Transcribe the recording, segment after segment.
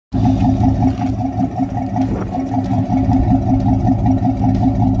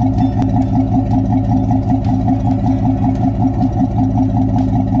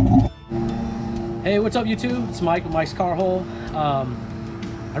What's up YouTube? It's Mike with Mike's Car Hole.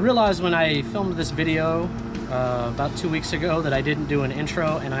 I realized when I filmed this video about 2 weeks ago that I didn't do an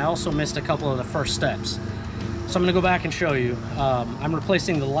intro, and I also missed a couple of the first steps. So I'm gonna go back and show you. I'm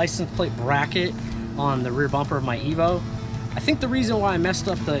replacing the license plate bracket on the rear bumper of my Evo. I think the reason why I messed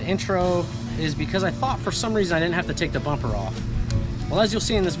up the intro is because I thought for some reason I didn't have to take the bumper off. Well, as you'll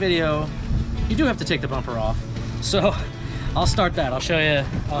see in this video, you do have to take the bumper off. So I'll start that. I'll show you.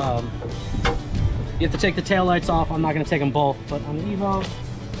 You have to take the taillights off. I'm not going to take them both, but on the Evo,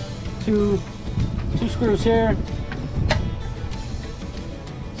 two screws here.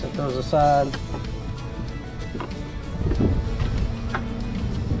 Set those aside.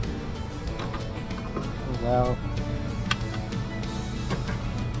 Those out.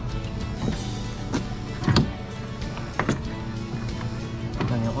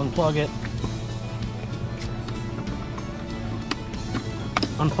 Then you'll unplug it.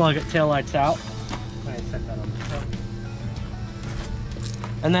 Unplug it, taillights out. Set that on the truck.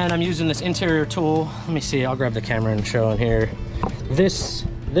 And then I'm using this interior tool. Let me see, I'll grab the camera and show in here. This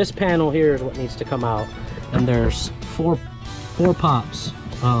panel here is what needs to come out. And there's four pops.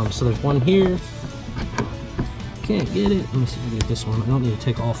 So there's one here. Can't get it. Let me see if I can get this one. I don't need to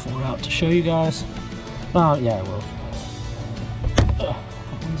take all four out to show you guys. Oh, yeah, I will. That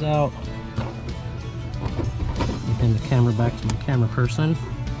one's out. And the camera back to my camera person.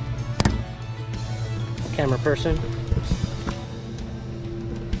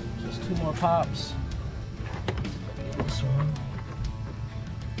 Just two more pops. This one.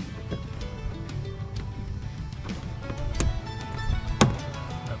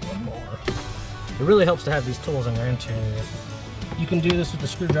 One more. It really helps to have these tools in your interior. You can do this with the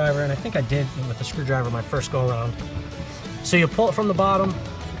screwdriver, and I think I did with the screwdriver my first go around. So you pull it from the bottom,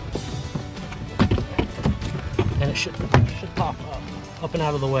 and it should pop up and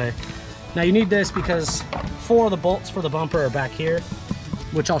out of the way. Now you need this because 4 of the bolts for the bumper are back here,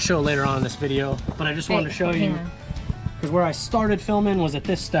 which I'll show later on in this video, but I just wanted to show you because where I started filming was at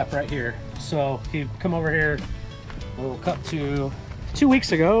this step right here. So if you come over here, we'll cut to 2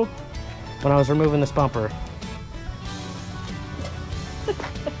 weeks ago when I was removing this bumper.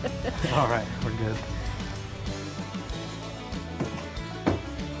 All right, we're good.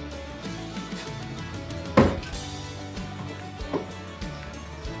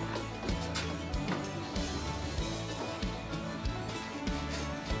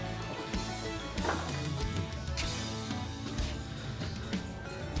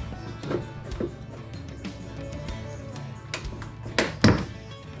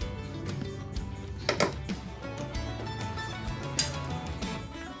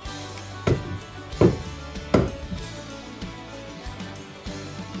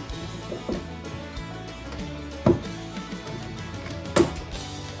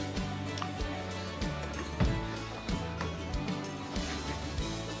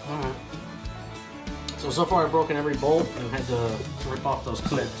 So far I've broken every bolt and had to rip off those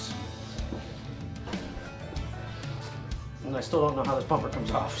clips. And I still don't know how this bumper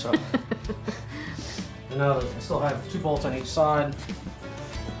comes off, so. And now I still have 2 bolts on each side.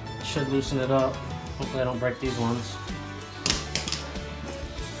 Should loosen it up. Hopefully I don't break these ones.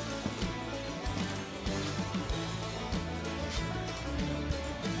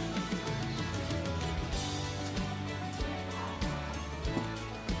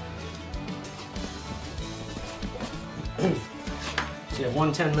 So you have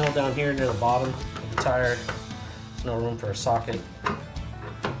 110 mil down here near the bottom of the tire. There's no room for a socket. I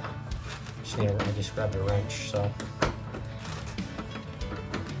just grabbed a wrench, so.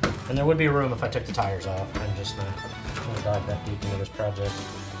 And there would be room if I took the tires off. I'm just not going to dive that deep into this project.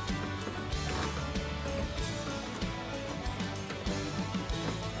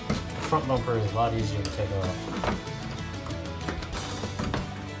 The front bumper is a lot easier to take off.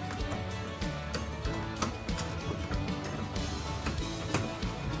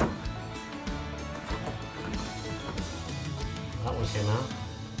 That one came out.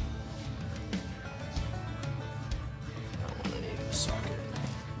 That one I need a socket.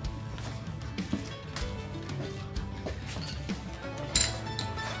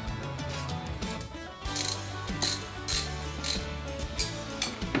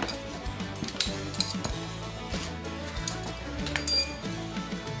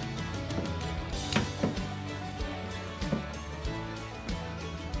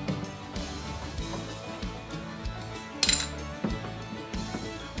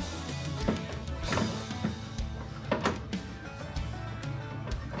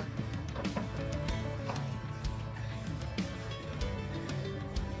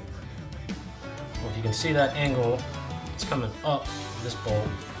 If you can see that angle, it's coming up this bolt,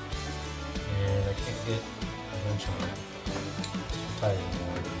 and I can't get a wrench on it. Tighter than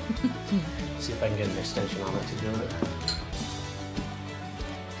more. See if I can get an extension on it to do it.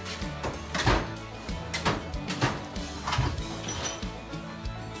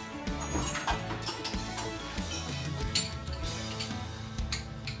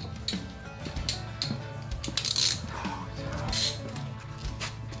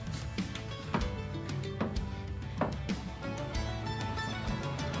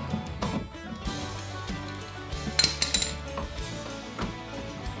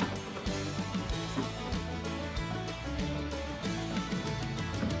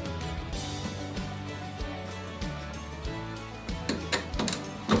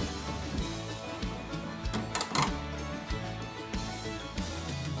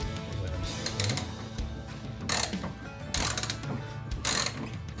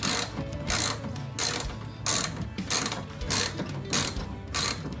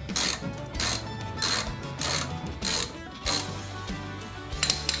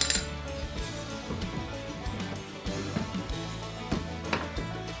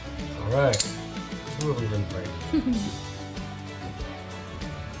 Alright, 2 of them didn't break.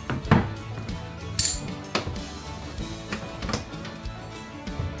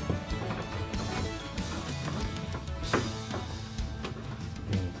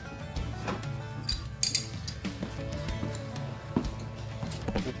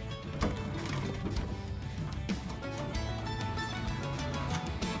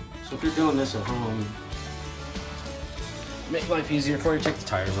 So if you're doing this at home, make life easier for you, take the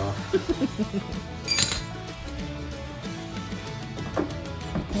tires off.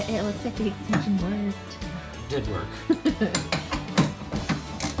 It looks like the extension worked. Did work.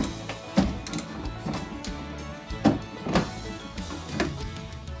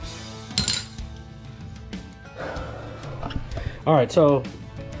 Alright, so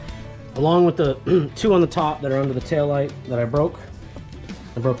along with the 2 on the top that are under the taillight that I broke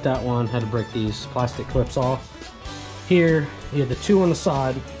that one, had to break these plastic clips off. Here, you had the 2 on the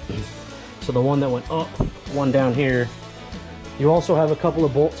side, so the one that went up, one down here. You also have a couple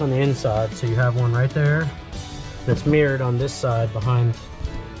of bolts on the inside, so you have one right there that's mirrored on this side behind,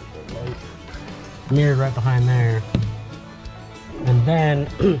 mirrored right behind there. And then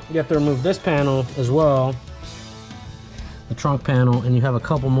you have to remove this panel as well, the trunk panel, and you have a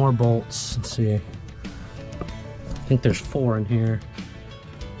couple more bolts. Let's see, I think there's 4 in here.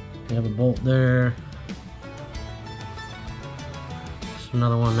 You have a bolt there.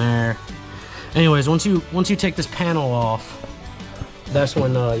 Another one there. Anyways, once you take this panel off, that's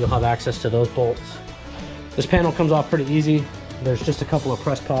when you'll have access to those bolts. This panel comes off pretty easy. There's just a couple of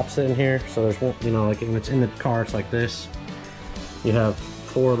press pops in here, so there's one, you know, like when it's in the car, it's like this. You have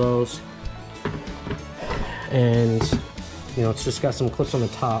 4 of those, and you know, it's just got some clips on the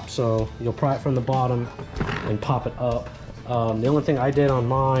top, so you'll pry it from the bottom and pop it up. The only thing I did on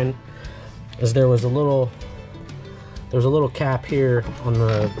mine is there was a little cap here on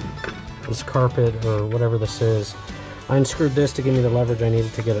this carpet or whatever this is. I unscrewed this to give me the leverage I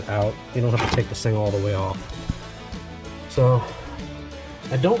needed to get it out. You don't have to take this thing all the way off. So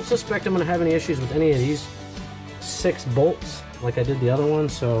I don't suspect I'm going to have any issues with any of these 6 bolts like I did the other one,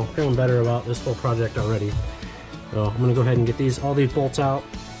 so feeling better about this whole project already. So I'm going to go ahead and get all these bolts out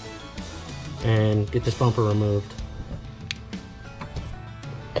and get this bumper removed.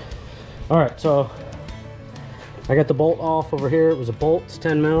 Alright, so I got the bolt off over here. It was a bolt, it's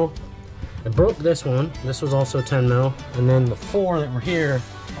 10 mil. I broke this one. This was also 10 mil. And then the 4 that were here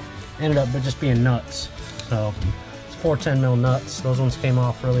ended up just being nuts. So it's 4 10 mil nuts. Those ones came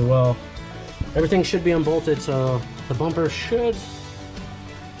off really well. Everything should be unbolted, so the bumper should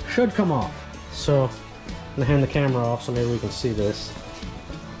come off. So I'm gonna hand the camera off so maybe we can see this.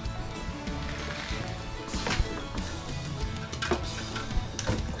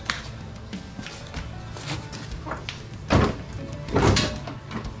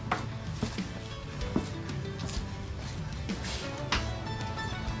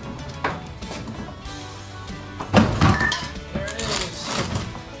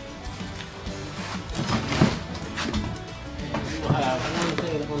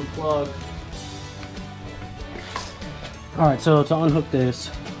 Alright, so to unhook this,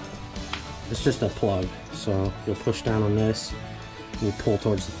 it's just a plug. So you'll push down on this and you pull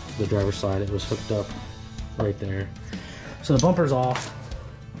towards the driver's side. It was hooked up right there. So the bumper's off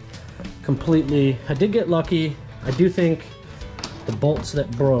completely. I did get lucky. I do think the bolts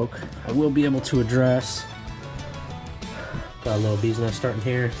that broke I will be able to address. Got a little bee's nest starting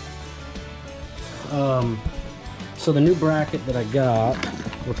here. So the new bracket that I got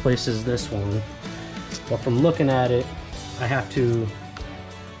replaces this one. But from looking at it, I have to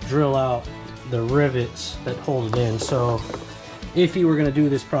drill out the rivets that hold it in. So if you were going to do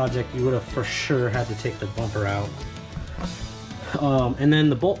this project, you would have for sure had to take the bumper out. And then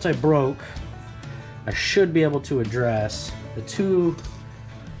the bolts I broke, I should be able to address. The two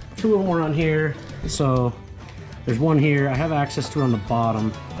of them were on here, so there's one here. I have access to it on the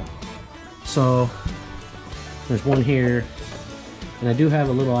bottom, so there's one here, and I do have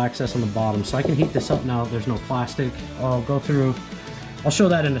a little access on the bottom, so I can heat this up now. There's no plastic. I'll go through, I'll show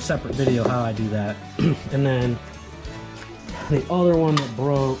that in a separate video how I do that. And then the other one that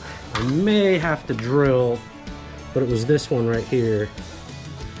broke, I may have to drill, but it was this one right here.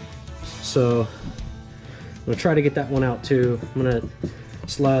 So I'm gonna try to get that one out too. I'm gonna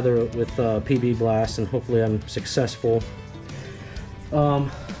slather it with PB Blast, and hopefully I'm successful.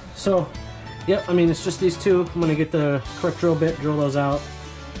 So yep, I mean, it's just these two. I'm gonna get the correct drill bit, drill those out.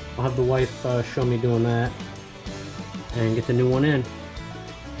 I'll have the wife show me doing that and get the new one in.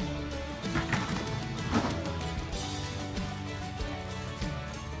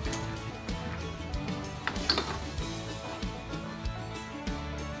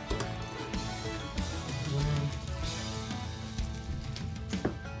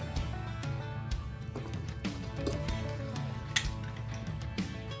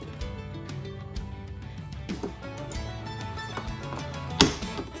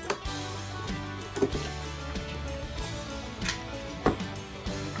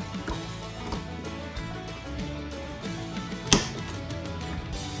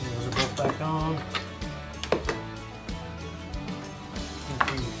 Back on.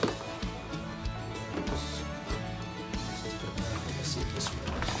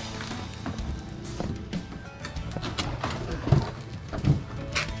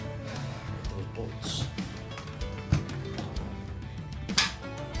 Those bolts.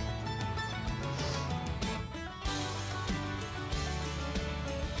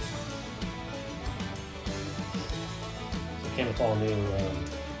 It came with all new.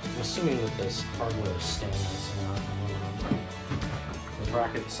 I'm assuming that this hardware is stainless and not aluminum. The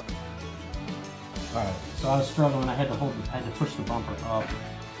brackets. Alright, so I was struggling. I had to push the bumper up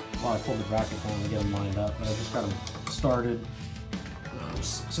while I pulled the bracket down to get them lined up. But I just got them started.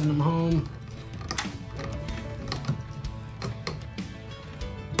 Just send them home.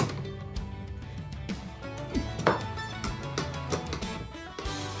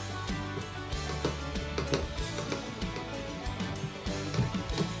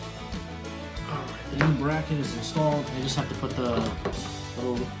 The new bracket is installed. I just have to put the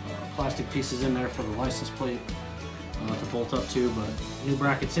little plastic pieces in there for the license plate to bolt up to, but new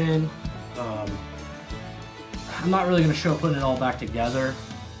bracket's in. I'm not really going to show putting it all back together.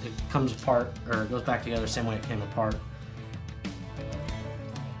 It comes apart, or it goes back together the same way it came apart.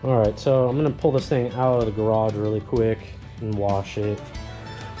 Alright, so I'm going to pull this thing out of the garage really quick and wash it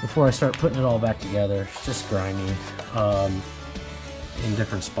before I start putting it all back together. It's just grimy. In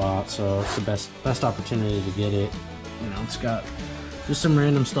different spots, so it's the best opportunity to get it. You know, it's got just some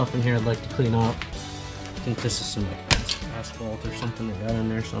random stuff in here I'd like to clean up. I think this is some like asphalt or something that got in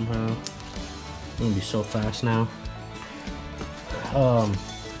there somehow. I'm gonna be so fast now.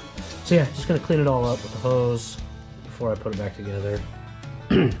 So yeah, just gonna clean it all up with the hose before I put it back together.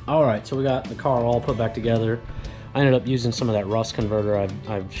 Alright, so we got the car all put back together. I ended up using some of that rust converter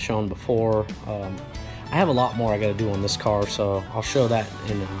I've shown before. I have a lot more I got to do on this car, so I'll show that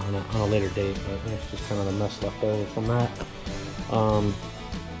on a later date, but it's just kind of the mess left over from that.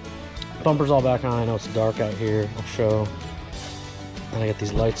 Bumper's all back on. I know it's dark out here. I'll show. And I got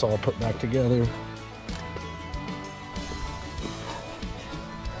these lights all put back together.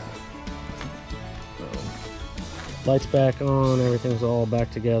 Lights back on. Everything's all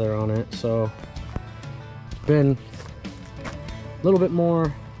back together on it. So it's been a little bit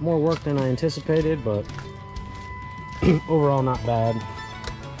more work than I anticipated, but overall not bad.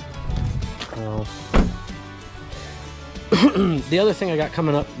 The other thing I got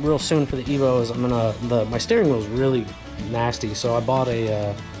coming up real soon for the Evo is my steering wheel is really nasty, so I bought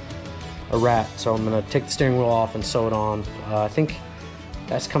a rat, so I'm gonna take the steering wheel off and sew it on. I think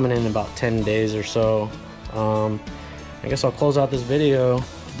that's coming in about 10 days or so. I guess I'll close out this video.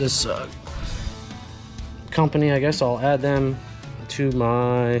 This company, I guess I'll add them to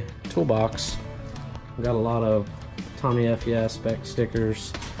my toolbox. I've got a lot of Tommy FES spec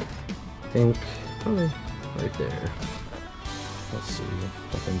stickers. I think probably right there. Let's see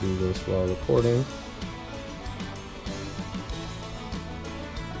if I can do this while recording.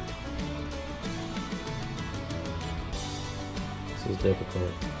 This is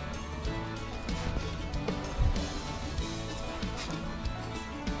difficult.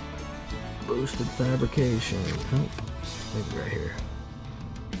 Boosted fabrication. Oh, maybe right here.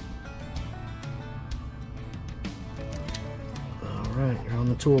 All right, you're on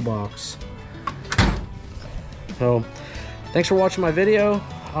the toolbox. So, thanks for watching my video.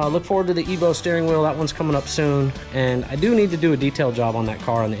 Look forward to the Evo steering wheel. That one's coming up soon. And I do need to do a detail job on that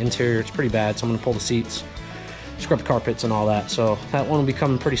car on the interior. It's pretty bad, so I'm gonna pull the seats, scrub the carpets and all that. So that one will be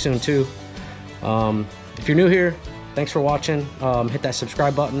coming pretty soon too. If you're new here, thanks for watching. Hit that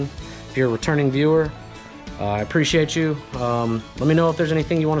subscribe button. If you're a returning viewer, I appreciate you. Let me know if there's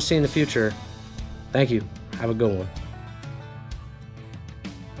anything you want to see in the future. Thank you. Have a good one.